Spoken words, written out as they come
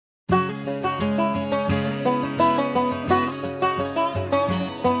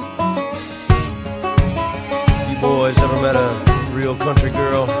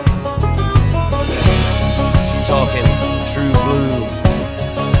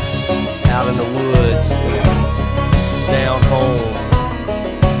out in the woods, down home,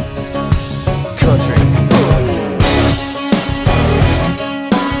 country.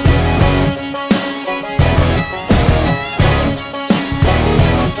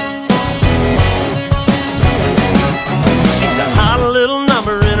 She's a hot little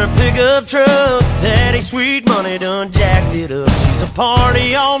number in her pickup truck. Daddy Sweet Money done jacked it up. She's a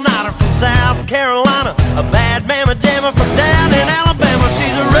party all-nighter from South Carolina, a bad mama jammer from down in Alabama.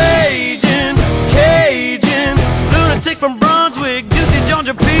 She's a raging Cajun lunatic from Brunswick, juicy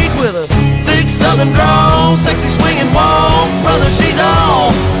Georgia peach with a thick southern drawl, sexy swinging walk. Brother, she's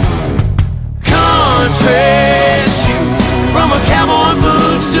all country. She, from her cowboy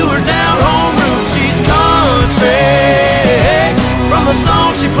boots to her down home roots, she's country. From the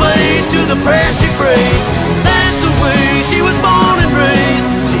song she plays to the prayer she prays, that's the way she was born and raised.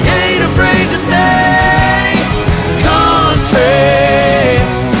 She ain't afraid to stay country.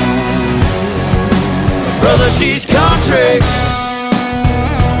 Brother, she's country.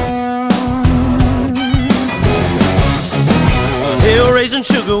 Hill raising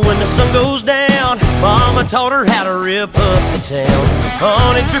sugar when the sun goes down. Mama taught her how to rip up the town.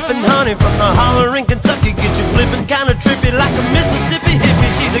 Honey dripping honey from the holler in Kentucky, get you flipping kinda trippy like a Mississippi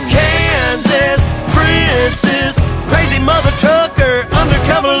hippie. She's a Kansas princess, crazy mother trucker,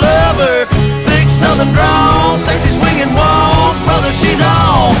 undercover lover, thick southern drawl, sexy swinging walk. Brother, she's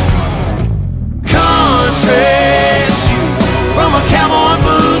all country. She, from her cowboy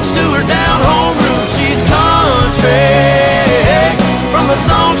boots to her down home roots, she's country. From the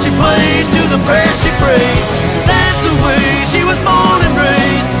song she plays to the prayer she prays, that's the way she was born and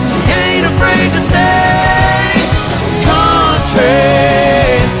raised. She ain't afraid to stay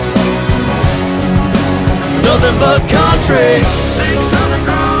country. Nothing but country.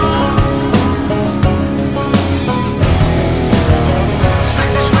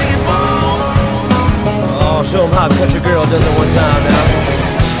 Oh, show them how a country girl does it one time now.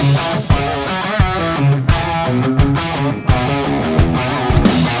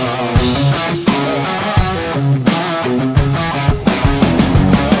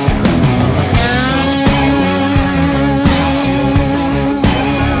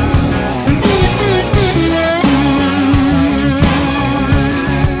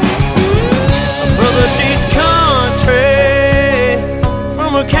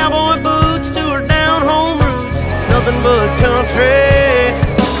 Cowboy boots to her down home roots, nothing but country.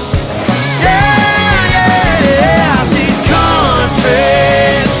 Yeah, yeah, yeah, she's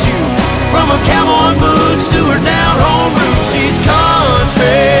country. She, from her cowboy boots to her down home roots, she's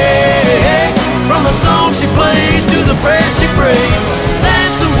country. From the song she plays to the prayer she prays,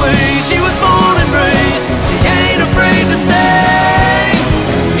 that's the way she was born and raised. She ain't afraid to stay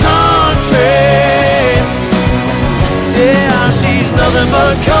country. Yeah, she's nothing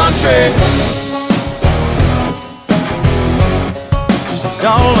but country. She's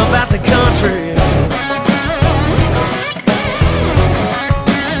all about the country.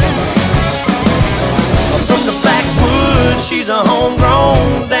 From the backwoods, she's a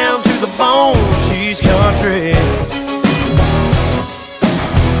homegrown